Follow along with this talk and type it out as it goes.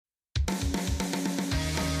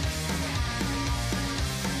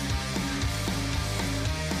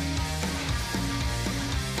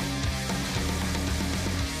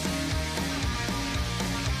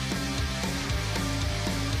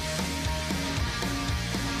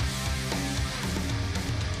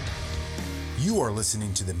You are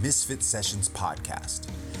listening to the Misfit Sessions podcast,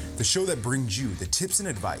 the show that brings you the tips and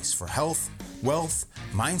advice for health, wealth,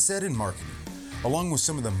 mindset, and marketing, along with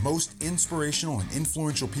some of the most inspirational and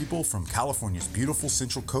influential people from California's beautiful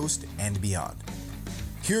Central Coast and beyond.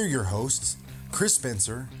 Here are your hosts, Chris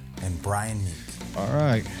Spencer and Brian Meek. All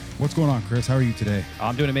right. What's going on, Chris? How are you today?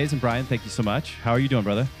 I'm doing amazing, Brian. Thank you so much. How are you doing,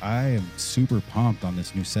 brother? I am super pumped on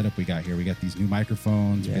this new setup we got here. We got these new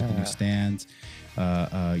microphones, we got the new stands.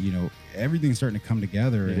 Everything's starting to come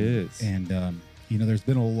together. It is. And there's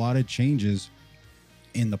been a lot of changes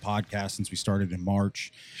in the podcast since we started in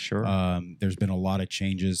March. Sure. There's been a lot of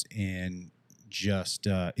changes in just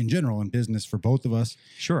in general in business for both of us.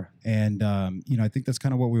 Sure. And I think that's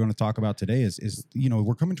kind of what we want to talk about today is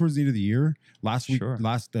we're coming towards the end of the year. Last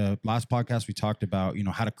podcast we talked about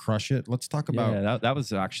how to crush it. Let's talk about that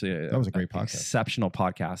was actually that was a great podcast, exceptional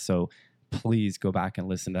podcast. So please go back and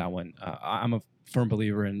listen to that one. I'm a firm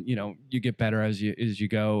believer in you get better as you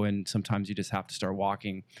go, and sometimes you just have to start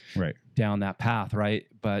walking down that path, right?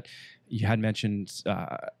 But you had mentioned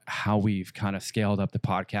how we've kind of scaled up the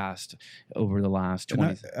podcast over the last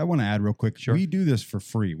 20. I want to add real quick. Sure. We do this for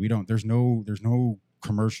free. We don't. There's no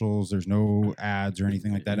commercials. There's no ads or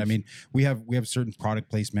anything like that. I mean, we have certain product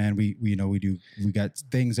placement. We got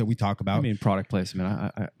things that we talk about. I mean, product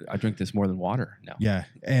placement. I drink this more than water now. Yeah,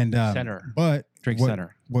 and Center. But Drink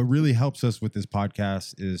Center. What really helps us with this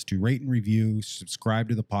podcast is to rate and review, subscribe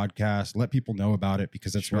to the podcast, let people know about it,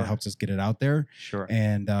 because that's what helps us get it out there. Sure.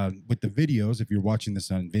 And with the videos, if you're watching this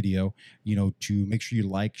on video, to make sure you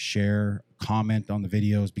like, share, comment on the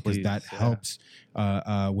videos, because that helps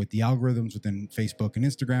with the algorithms within Facebook and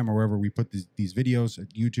Instagram or wherever we put these videos at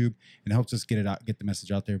YouTube, and it helps us get the message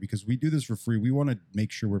out there, because we do this for free. We want to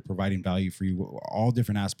make sure we're providing value for you, all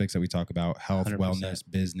different aspects that we talk about, health, 100%. wellness,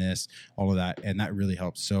 business, all of that. And that really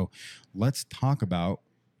helps. So let's talk about,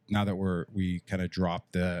 now that we kind of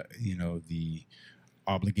dropped the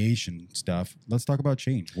obligation stuff, let's talk about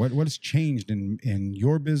change. What has changed in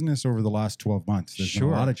your business over the last 12 months? There's been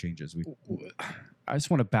a lot of changes. I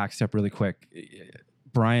just want to backstep really quick.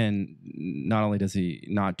 Brian, not only does he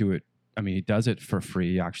not do it, I mean, he does it for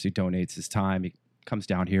free. He actually donates his time. He comes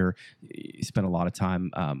down here. He spent a lot of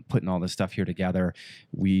time putting all this stuff here together.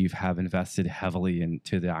 We have invested heavily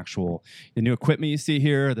into the new equipment you see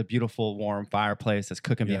here, the beautiful warm fireplace that's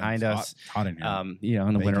cooking behind us. Hot in here.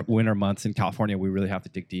 In the winter months in California, we really have to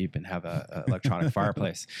dig deep and have a electronic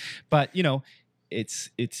fireplace. But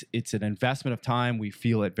it's an investment of time. We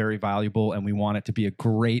feel it very valuable, and we want it to be a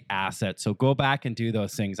great asset. So go back and do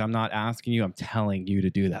those things. I'm not asking you, I'm telling you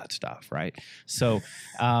to do that stuff, right? So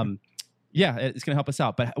yeah, it's going to help us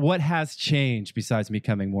out. But what has changed besides me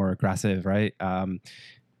becoming more aggressive, right?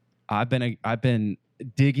 I've been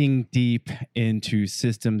digging deep into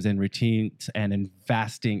systems and routines and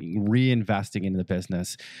reinvesting into the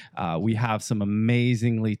business. We have some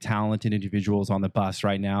amazingly talented individuals on the bus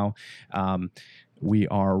right now. We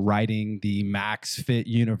are writing the Max Fit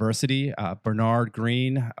University. Bernard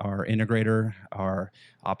Green, our integrator, our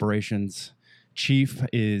operations chief,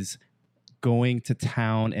 is going to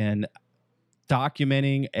town and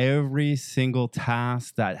documenting every single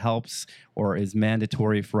task that helps or is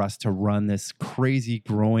mandatory for us to run this crazy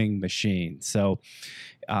growing machine. So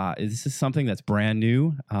this is something that's brand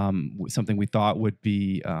new, something we thought would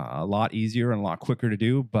be a lot easier and a lot quicker to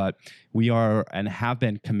do, but we are and have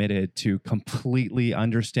been committed to completely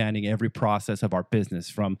understanding every process of our business,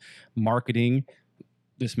 from marketing.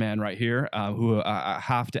 This man right here, who I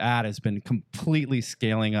have to add has been completely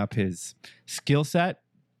scaling up his skill set.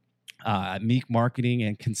 Meek Marketing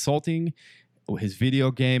and Consulting. His video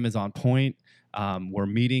game is on point. We're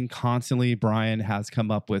meeting constantly. Brian has come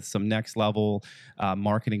up with some next level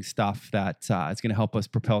marketing stuff that is going to help us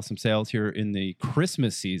propel some sales here in the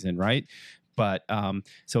Christmas season, right? But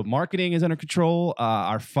so marketing is under control.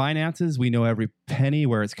 Our finances, we know every penny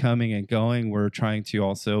where it's coming and going. We're trying to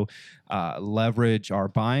also leverage our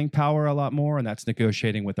buying power a lot more, and that's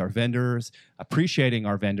negotiating with our vendors, appreciating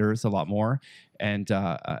our vendors a lot more, and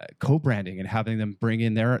co-branding and having them bring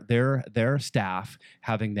in their staff,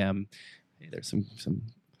 having them. There's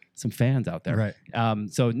some fans out there,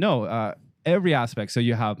 right? Every aspect. So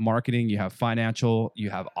you have marketing, you have financial, you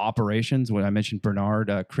have operations. When I mentioned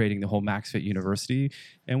Bernard creating the whole MaxFit University,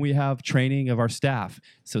 and we have training of our staff.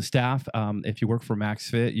 So staff, if you work for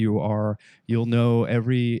MaxFit, you'll know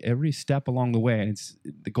every step along the way. And it's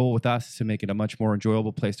the goal with us is to make it a much more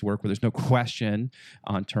enjoyable place to work, where there's no question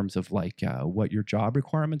on terms of what your job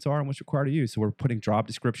requirements are and what's required of you. So we're putting job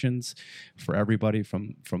descriptions for everybody,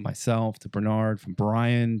 from myself to Bernard, from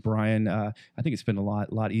Brian. Brian, I think it's been a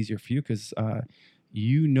lot easier for you because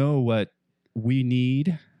you know what we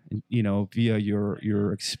need via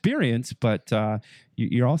your experience, but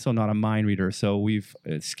you're also not a mind reader. So we've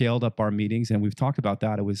scaled up our meetings, and we've talked about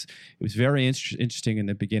that. It was very interesting in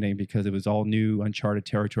the beginning because it was all new, uncharted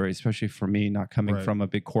territory, especially for me, not coming from a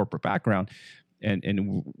big corporate background. And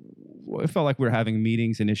it felt like we were having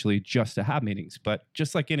meetings initially just to have meetings, but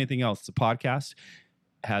just like anything else, the podcast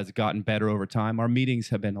has gotten better over time. Our meetings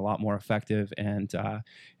have been a lot more effective and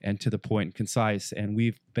to the point and concise, and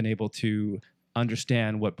we've been able to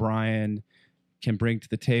understand what Brian can bring to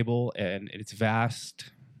the table and his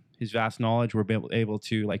vast knowledge. We're able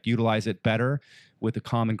to like utilize it better with the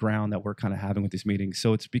common ground that we're kind of having with these meetings.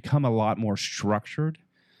 So it's become a lot more structured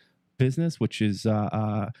business, which is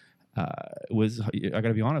I got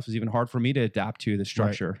to be honest, was even hard for me to adapt to the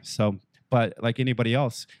structure. Right. So, but like anybody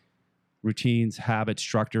else, routines, habits,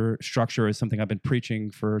 structure is something I've been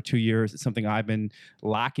preaching for 2 years. It's something I've been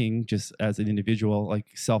lacking just as an individual, like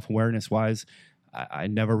self-awareness wise. I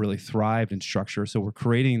never really thrived in structure. So we're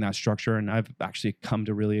creating that structure, and I've actually come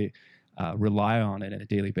to really rely on it on a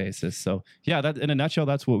daily basis. So yeah, that in a nutshell,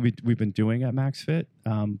 that's what we've been doing at MaxFit.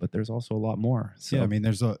 But there's also a lot more. So yeah, I mean,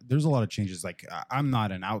 there's a lot of changes. Like I'm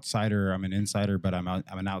not an outsider, I'm an insider, but I'm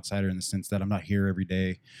an outsider in the sense that I'm not here every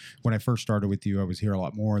day. When I first started with you, I was here a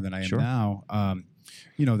lot more than I am now.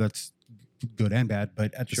 That's good and bad,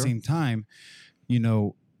 but at the same time,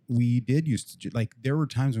 we did used to like, there were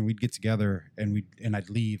times when we'd get together and I'd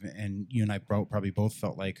leave, and you and I probably both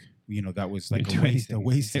felt like, that was like a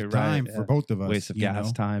waste of time for both of us. Waste of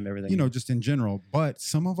gas, time, everything. Just in general. But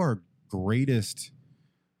some of our greatest,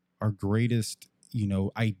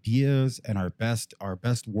 ideas and our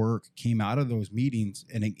best work came out of those meetings,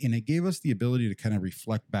 and it gave us the ability to kind of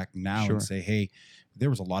reflect back now and say, hey, there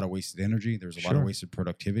was a lot of wasted energy. There's a lot of wasted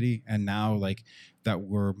productivity. And now like that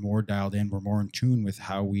we're more dialed in, we're more in tune with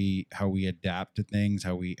how we adapt to things,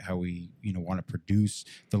 how we want to produce,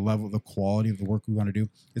 the quality of the work we want to do.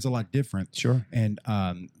 It's a lot different. Sure. And,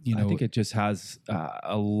 I think it just has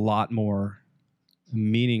a lot more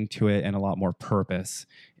meaning to it and a lot more purpose.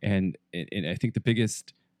 And I think the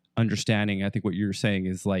biggest understanding, I think what you're saying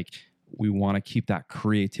is like, we want to keep that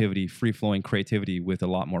creativity, free-flowing creativity with a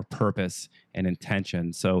lot more purpose and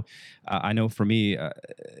intention. So I know for me,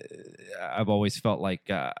 I've always felt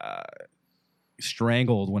like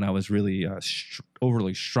strangled when I was really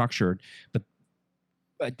overly structured, but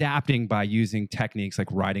adapting by using techniques like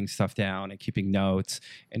writing stuff down and keeping notes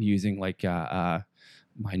and using like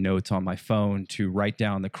my notes on my phone to write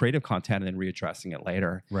down the creative content and then readdressing it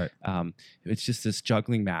later. Right. It's just this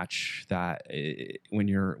juggling match that when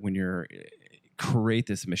you're create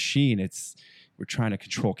this machine, we're trying to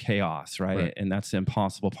control chaos, right? And that's the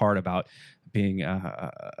impossible part about being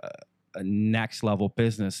a next level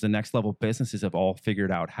business. The next level businesses have all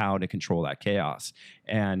figured out how to control that chaos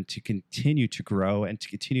and to continue to grow and to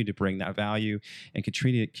continue to bring that value and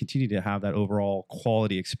continue to have that overall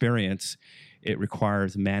quality experience. It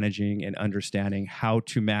requires managing and understanding how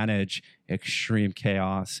to manage extreme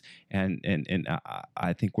chaos, and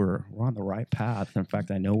I think we're on the right path. In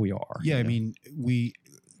fact, I know we are. Yeah, I mean,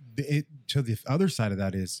 to the other side of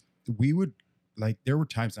that is we would like. There were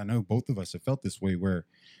times, I know both of us have felt this way, where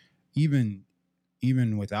even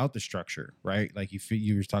without the structure, right? Like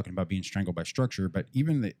you were talking about being strangled by structure, but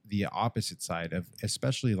even the opposite side of,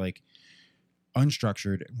 especially like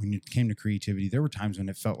unstructured, when it came to creativity, there were times when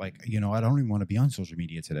it felt like, I don't even want to be on social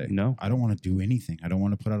media today. No, I don't want to do anything. I don't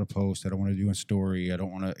want to put out a post. I don't want to do a story. I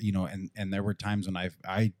don't want to, and there were times when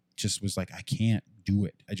I just was like, I can't do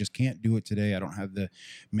it. I just can't do it today. I don't have the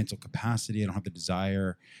mental capacity. I don't have the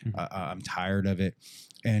desire. I'm tired of it.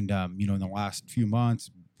 And, in the last few months,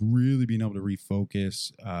 really being able to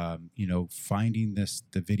refocus, finding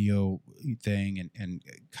the video thing and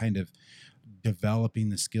kind of developing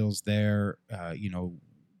the skills there,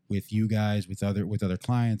 with you guys, with other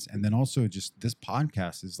clients. And then also just this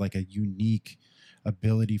podcast is like a unique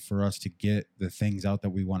ability for us to get the things out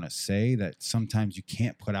that we want to say that sometimes you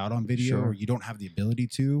can't put out on video or you don't have the ability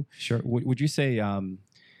to. Sure. Would you say,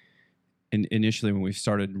 initially when we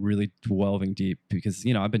started really delving deep, because,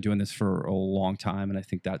 I've been doing this for a long time, and I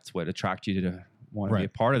think that's what attracted you to want to be a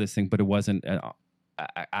part of this thing, but it wasn't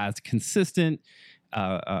as consistent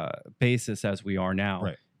basis as we are now.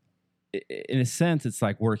 Right. In a sense, it's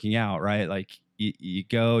like working out, right? Like you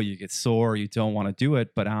go, you get sore, you don't want to do it,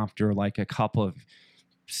 but after like a couple of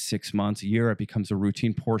 6 months, a year, it becomes a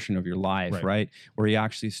routine portion of your life, right? Where you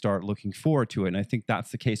actually start looking forward to it. And I think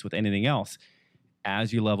that's the case with anything else.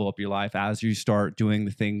 As you level up your life, as you start doing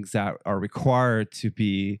the things that are required to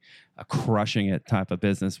be a crushing it type of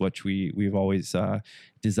business, which we've always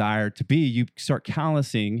desired to be, you start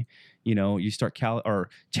callousing you start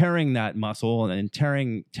tearing that muscle and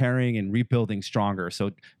tearing and rebuilding stronger.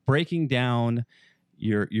 So breaking down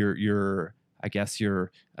your I guess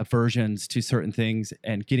your aversions to certain things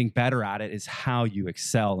and getting better at it is how you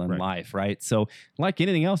excel in life, right? So like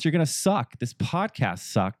anything else, you're going to suck. This podcast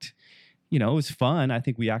sucked. It was fun. I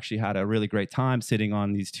think we actually had a really great time sitting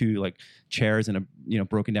on these two like chairs and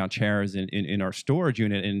broken down chairs in our storage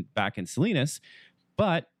unit back in Salinas.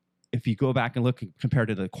 But if you go back and look compared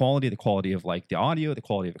to the quality of like the audio, the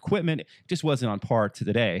quality of equipment, it just wasn't on par to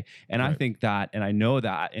today. And I think that, and I know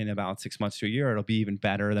that in about 6 months to a year, it'll be even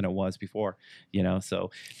better than it was before,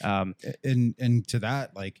 So, and to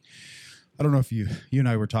that, like, I don't know if you and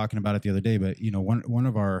I were talking about it the other day, but one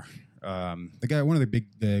of our, one of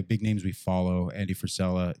the big names we follow, Andy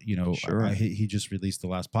Frisella, Sure. He just released the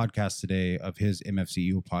last podcast today of his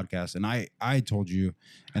MFCEO podcast. And I told you,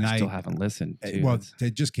 and I still haven't listened to well,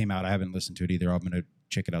 it just came out. I haven't listened to it either. I'm going to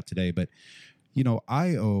check it out today, but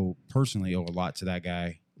I personally owe a lot to that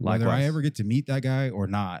guy. Whether I ever get to meet that guy or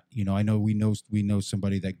not, I know we know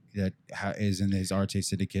somebody that is in his Arte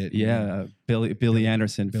syndicate. Yeah, Billy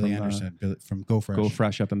Anderson. From Go Fresh. Go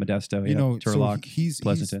Fresh up in Modesto. Turlock, so he's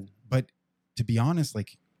Pleasanton. But to be honest,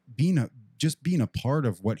 like being a part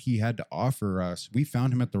of what he had to offer us, we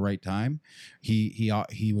found him at the right time.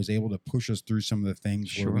 He was able to push us through some of the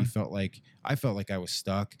things where we felt like I felt like I was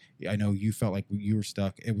stuck. I know you felt like you were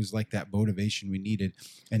stuck. It was like that motivation we needed.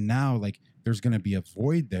 And now like there's going to be a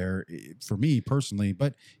void there for me personally,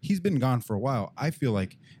 but he's been gone for a while. I feel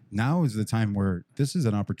like now is the time where this is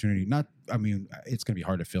an opportunity. It's going to be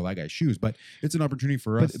hard to fill that guy's shoes, but it's an opportunity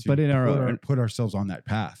for us to put ourselves on that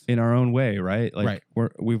path in our own way, right? Like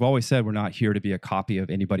we've always said, we're not here to be a copy of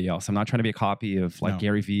anybody else. I'm not trying to be a copy of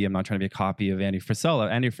Gary Vee. I'm not trying to be a copy of Andy Frisella.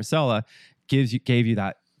 Andy Frisella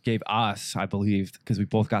gave us, I believe, because we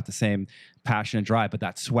both got the same passion and drive, but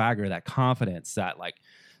that swagger, that confidence, that like,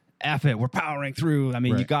 F it, we're powering through. I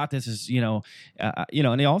mean, you got this. And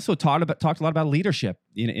he also talked a lot about leadership,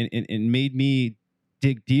 and made me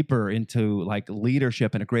dig deeper into like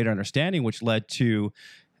leadership and a greater understanding, which led to,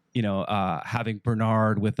 having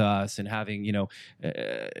Bernard with us and having,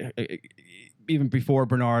 even before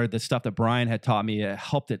Bernard, the stuff that Brian had taught me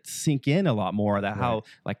helped it sink in a lot more. That how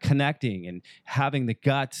like connecting and having the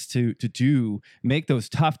guts to make those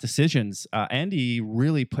tough decisions. Andy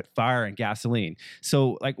really put fire and gasoline.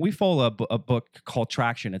 So like we follow a book called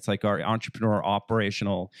Traction. It's like our entrepreneur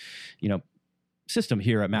operational, system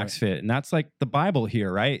here at MaxFit, and that's like the Bible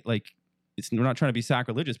here, right? Like. We're not trying to be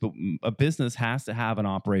sacrilegious, but a business has to have an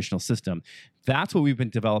operational system. That's what we've been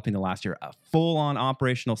developing the last year, a full-on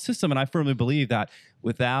operational system. And I firmly believe that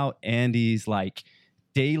without Andy's like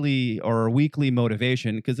daily or weekly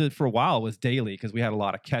motivation, because for a while it was daily because we had a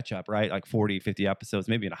lot of catch up, right? Like 40, 50 episodes,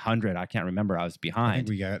 maybe in 100. I can't remember. I was behind. I think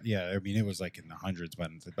we got, it was like in the hundreds by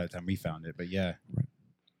the time we found it, but yeah. Right.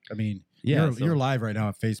 I mean, you're live right now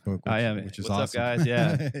on Facebook. I am. Which is What's awesome. Up, guys?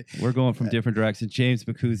 Yeah, we're going from different directions. James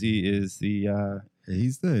Bacuzzi is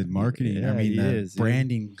he's the marketing. Yeah, he is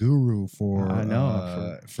branding guru for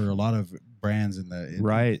for a lot of brands in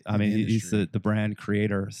the he's the brand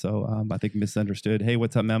creator. So I think misunderstood. Hey,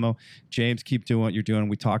 what's up, Memo? James, keep doing what you're doing.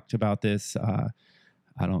 We talked about this.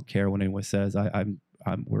 I don't care what anyone says. I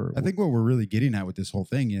think what we're really getting at with this whole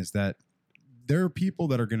thing is that there are people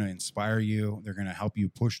that are going to inspire you. They're going to help you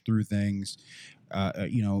push through things.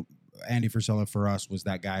 Andy Frisella for us was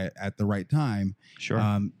that guy at the right time. Sure.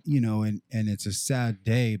 And it's a sad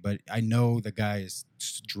day, but I know the guy is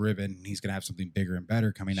driven. He's going to have something bigger and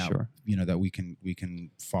better coming out, that we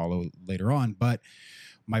can follow later on. But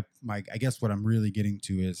my I guess what I'm really getting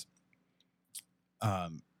to is,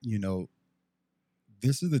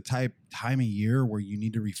 this is the time of year where you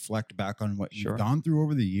need to reflect back on what you've gone through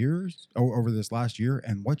over the years, or over this last year,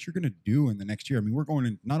 and what you're going to do in the next year. I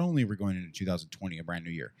mean, not only are we going into 2020, a brand new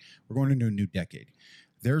year, we're going into a new decade.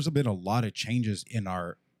 There's been a lot of changes in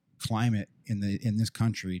our climate in this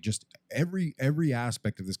country. Just every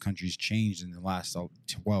aspect of this country's changed in the last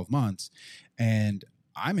 12 months, and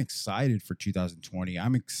I'm excited for 2020.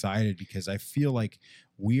 I'm excited because I feel like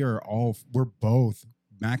we're both.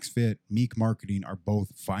 MaxFit, Meek Marketing are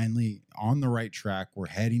both finally on the right track. We're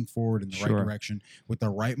heading forward in the right direction with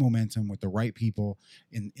the right momentum, with the right people,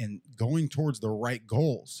 and going towards the right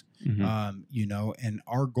goals. Mm-hmm. And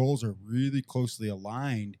our goals are really closely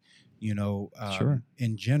aligned,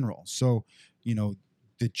 in general. So,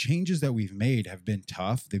 the changes that we've made have been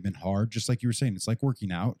tough. They've been hard. Just like you were saying, it's like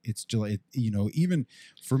working out. It's even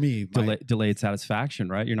for me, delayed satisfaction,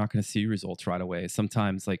 right? You're not going to see results right away.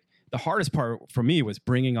 Sometimes like, the hardest part for me was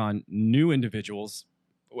bringing on new individuals,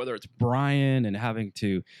 whether it's Brian and having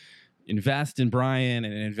to, invest in Brian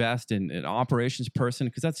and invest in an operations person,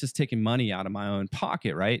 because that's just taking money out of my own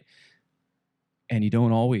pocket, right? And you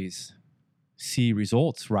don't always see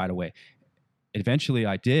results right away. Eventually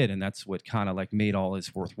I did, and that's what kind of like made all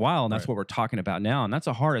this worthwhile, and that's what we're talking about now, and that's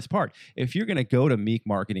the hardest part. If you're going to go to Meek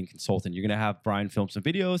Marketing Consultant, you're going to have Brian film some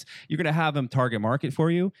videos, you're going to have him target market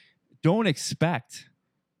for you. Don't expect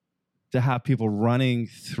to have people running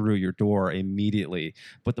through your door immediately.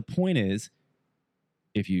 But the point is,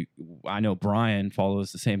 I know Brian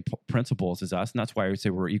follows the same principles as us, and that's why I would say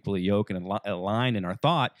we're equally yoked and aligned in our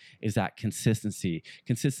thought, is that consistency,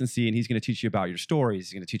 and he's going to teach you about your stories.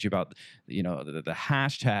 He's going to teach you about, the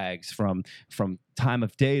hashtags from time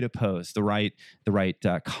of day to post, the right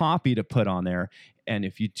copy to put on there. And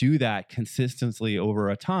if you do that consistently over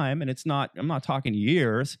a time, and I'm not talking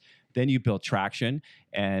years, then you build traction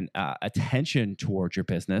and attention towards your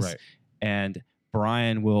business. Right. And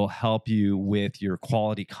Brian will help you with your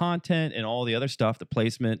quality content and all the other stuff, the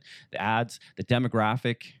placement, the ads, the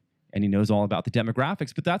demographic, and he knows all about the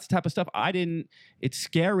demographics. But that's the type of stuff it's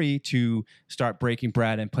scary to start breaking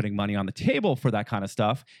bread and putting money on the table for that kind of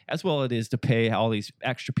stuff, as well it is to pay all these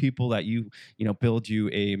extra people that build you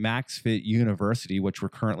a MaxFit University, which we're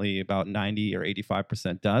currently about 90 or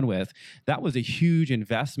 85% done with. That was a huge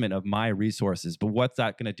investment of my resources. But what's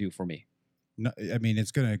that going to do for me? No, I mean,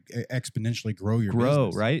 it's going to exponentially grow your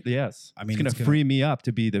business. Right? Yes. I mean, it's going to free me up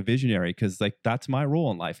to be the visionary, because that's my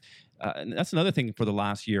role in life. And that's another thing for the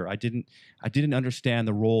last year. I didn't understand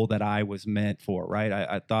the role that I was meant for, right?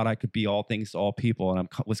 I thought I could be all things to all people, and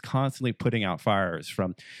I was constantly putting out fires,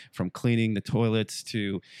 from cleaning the toilets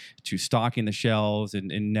to stocking the shelves,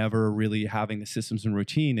 and never really having the systems and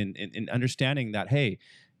routine, and understanding that, hey,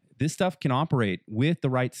 this stuff can operate with the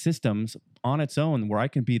right systems on its own, where I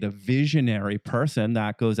can be the visionary person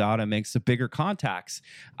that goes out and makes the bigger contacts,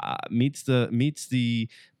 meets the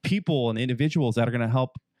people and individuals that are going to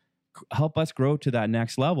help us grow to that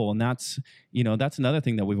next level. And that's another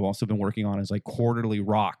thing that we've also been working on, is like quarterly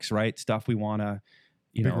rocks, right? Stuff we want to,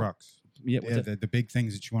 big rocks. Yeah, the big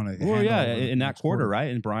things that you want to. Well, yeah, in that quarter,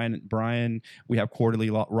 right? And Brian, we have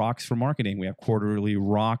quarterly rocks for marketing. We have quarterly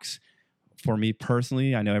rocks for me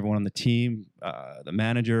personally. I know everyone on the team, the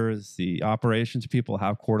managers, the operations people,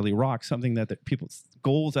 have quarterly rocks, something that the people's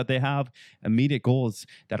goals that they have, immediate goals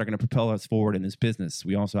that are going to propel us forward in this business.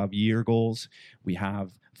 We also have year goals. We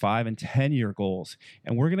have 5 and 10 year goals,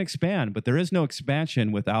 and we're going to expand, but there is no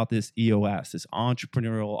expansion without this EOS, this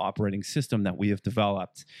entrepreneurial operating system that we have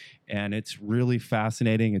developed. And it's really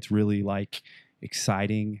fascinating. It's really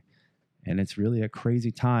exciting. And it's really a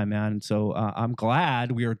crazy time, man. And so I'm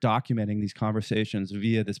glad we are documenting these conversations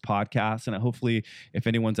via this podcast. And hopefully, if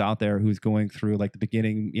anyone's out there who's going through the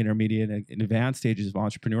beginning, intermediate, and advanced stages of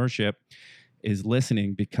entrepreneurship, is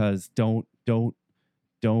listening, because don't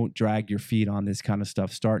drag your feet on this kind of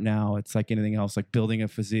stuff. Start now. It's like anything else, like building a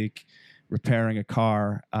physique, repairing a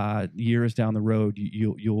car. Years down the road,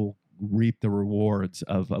 you'll reap the rewards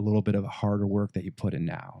of a little bit of harder work that you put in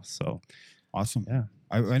now. So awesome. Yeah.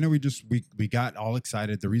 I know we got all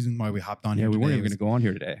excited. The reason why we hopped on here, we weren't even going to go on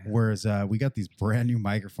here today. Whereas we got these brand new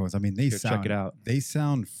microphones. I mean, check it out. They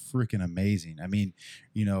sound freaking amazing. I mean,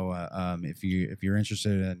 if you're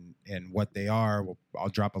interested in what they are, I'll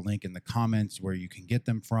drop a link in the comments where you can get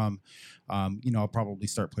them from. I'll probably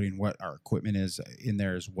start putting what our equipment is in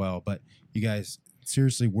there as well. But you guys,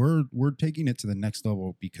 seriously, we're taking it to the next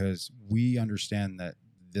level, because we understand that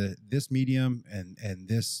this medium and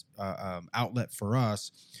this outlet for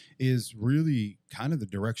us is really kind of the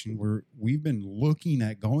direction we've been looking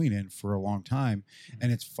at going in for a long time. And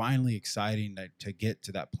it's finally exciting to get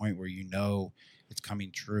to that point where it's coming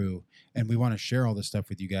true. And we want to share all this stuff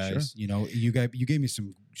with you guys. Sure. You gave me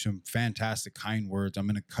some fantastic kind words. I'm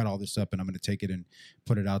going to cut all this up, and I'm going to take it and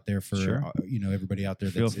put it out there for everybody out there.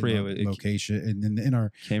 Feel free. In our location and in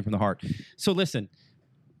our came from the heart. So listen,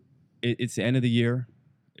 it's the end of the year.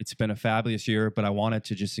 It's been a fabulous year, but I wanted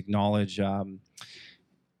to just acknowledge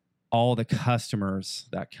all the customers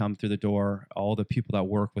that come through the door, all the people that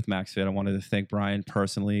work with MaxFit. I wanted to thank Brian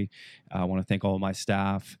personally. I want to thank all of my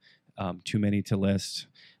staff. Too many to list.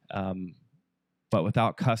 But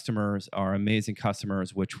without customers, our amazing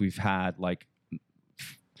customers, which we've had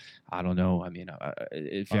I don't know. I mean,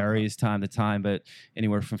 it varies time to time, but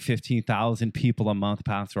anywhere from 15,000 people a month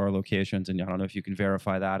pass through our locations. And I don't know if you can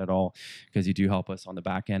verify that at all, because you do help us on the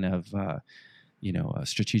back end of,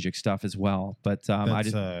 strategic stuff as well. But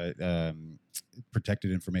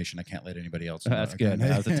protected information. I can't let anybody else. That's good.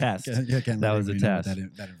 That was a test. That was a test.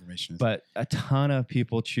 That information is. But a ton of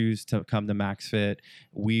people choose to come to MaxFit.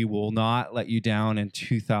 We will not let you down in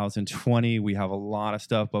 2020. We have a lot of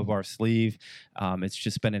stuff up our sleeve. It's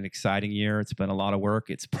just been an exciting year. It's been a lot of work.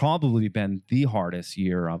 It's probably been the hardest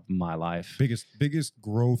year of my life. Biggest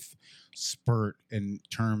growth spurt in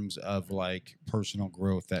terms of like personal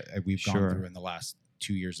growth that we've gone through in the last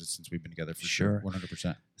 2 years since we've been together, for sure.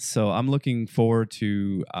 100%. So I'm looking forward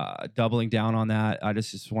to doubling down on that. I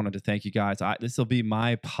just wanted to thank you guys. This will be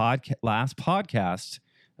my last podcast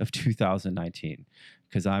of 2019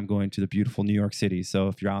 because I'm going to the beautiful New York City. So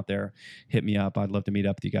if you're out there, hit me up. I'd love to meet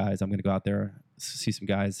up with you guys. I'm going to go out there, see some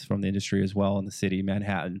guys from the industry as well in the city,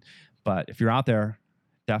 Manhattan. But if you're out there,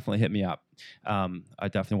 definitely hit me up. I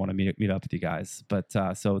definitely want to meet up with you guys. But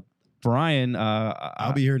so Brian,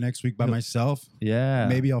 I'll be here next week by myself. Yeah,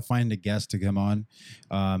 maybe I'll find a guest to come on.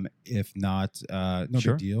 If not, no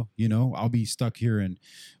big deal. You know, I'll be stuck here in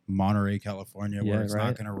Monterey, California, where it's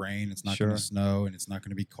not going to rain, it's not going to snow, and it's not going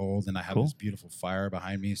to be cold. And I have this beautiful fire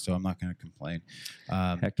behind me, so I'm not going to complain.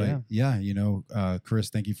 Yeah, you know, Chris,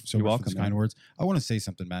 thank you so much for those kind words. I want to say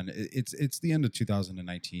something, man. It's the end of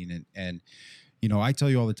 2019, and you know, I tell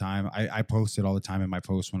you all the time, I post it all the time in my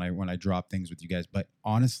posts when I drop things with you guys. But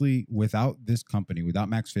honestly, without this company, without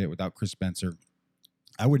MaxFit, without Chris Spencer,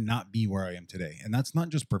 I would not be where I am today. And that's not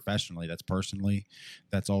just professionally, that's personally,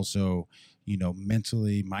 that's also, you know,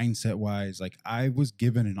 mentally, mindset wise. Like I was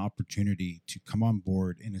given an opportunity to come on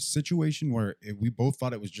board in a situation where we both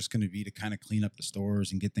thought it was just going to be to kind of clean up the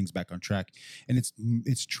stores and get things back on track. And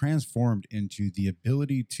it's transformed into the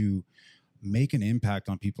ability to make an impact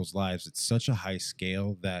on people's lives at such a high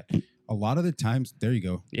scale that a lot of the times, there you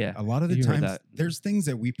go. Yeah. A lot of the times there's things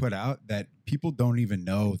that we put out that people don't even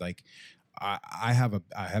know. Like I have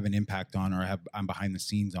an impact on, or I'm behind the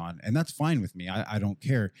scenes on, and that's fine with me. I don't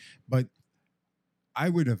care, but I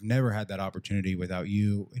would have never had that opportunity without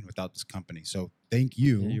you and without this company. So thank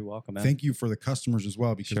you. Yeah, you're welcome, man. Thank you for the customers as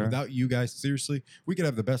well, because without you guys, seriously, we could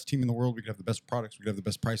have the best team in the world. We could have the best products. We could have the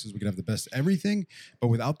best prices. We could have the best everything. But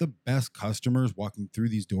without the best customers walking through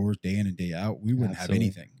these doors day in and day out, we wouldn't have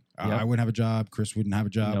anything. I wouldn't have a job. Chris wouldn't have a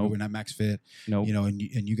job. We wouldn't have MaxFit. You know, and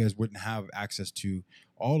you guys wouldn't have access to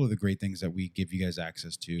all of the great things that we give you guys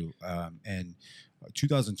access to. And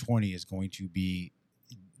 2020 is going to be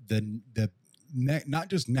the not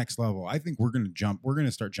just next level. I think we're going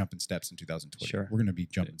to start jumping steps in 2020. We're going to be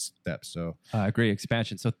jumping steps. So great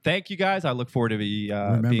expansion. So thank you guys. I look forward to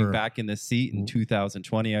being back in this seat in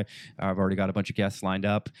 2020. I've already got a bunch of guests lined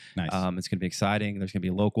up. Nice. It's going to be exciting. There's going to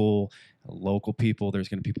be local people. There's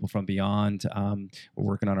going to be people from beyond. We're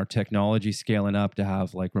working on our technology, scaling up to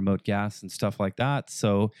have like remote guests and stuff like that.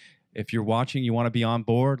 So if you're watching, you want to be on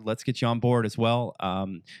board, let's get you on board as well.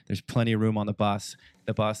 There's plenty of room on the bus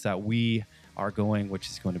that we are going, which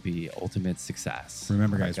is going to be ultimate success.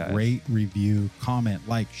 Remember, guys, rate, review, comment,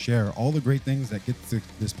 like, share, all the great things that get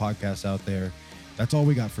this podcast out there. That's all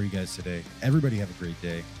we got for you guys today. Everybody have a great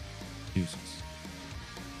day. Deuces.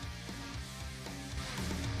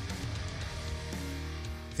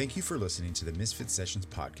 Thank you for listening to the Misfit Sessions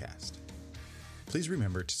podcast. Please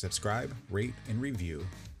remember to subscribe, rate, and review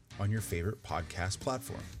on your favorite podcast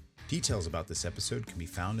platform. Details about this episode can be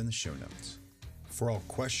found in the show notes. For all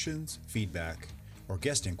questions, feedback, or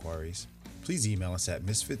guest inquiries, please email us at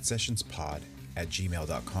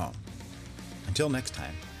misfitsessionspod@gmail.com. Until next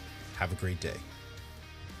time, have a great day.